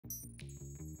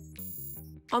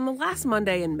On the last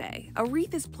Monday in May, a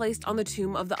wreath is placed on the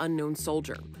tomb of the unknown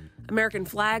soldier. American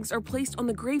flags are placed on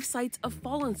the grave sites of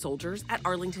fallen soldiers at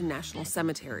Arlington National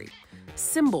Cemetery,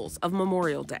 symbols of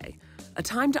Memorial Day, a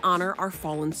time to honor our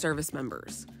fallen service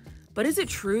members. But is it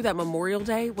true that Memorial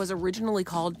Day was originally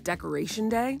called Decoration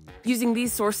Day? Using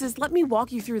these sources, let me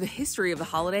walk you through the history of the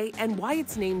holiday and why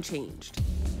its name changed.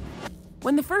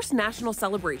 When the first national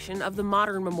celebration of the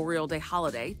modern Memorial Day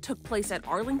holiday took place at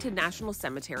Arlington National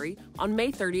Cemetery on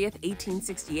May 30th,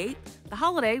 1868, the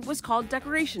holiday was called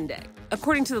Decoration Day.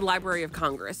 According to the Library of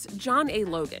Congress, John A.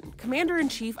 Logan,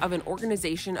 commander-in-chief of an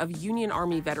organization of Union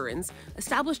Army veterans,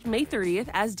 established May 30th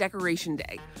as Decoration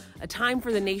Day, a time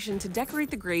for the nation to decorate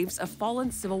the graves of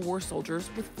fallen Civil War soldiers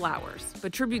with flowers.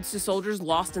 But tributes to soldiers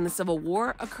lost in the Civil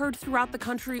War occurred throughout the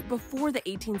country before the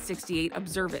 1868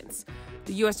 observance.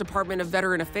 The U.S. Department of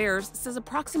Veteran Affairs says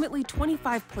approximately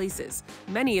 25 places,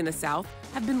 many in the South,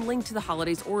 have been linked to the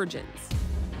holiday's origins.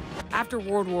 After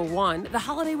World War I, the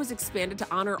holiday was expanded to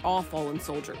honor all fallen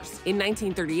soldiers. In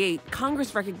 1938,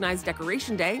 Congress recognized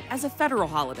Decoration Day as a federal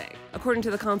holiday. According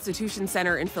to the Constitution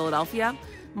Center in Philadelphia,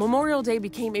 Memorial Day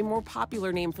became a more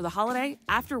popular name for the holiday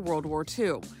after World War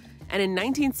II. And in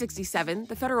 1967,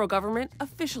 the federal government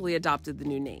officially adopted the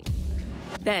new name.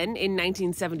 Then, in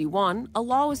 1971, a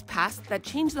law was passed that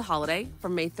changed the holiday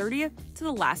from May 30th to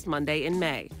the last Monday in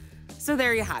May. So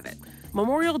there you have it.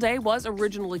 Memorial Day was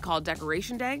originally called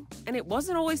Decoration Day, and it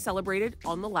wasn't always celebrated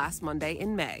on the last Monday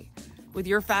in May. With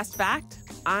your Fast Fact,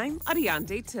 I'm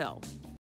Ariante Till.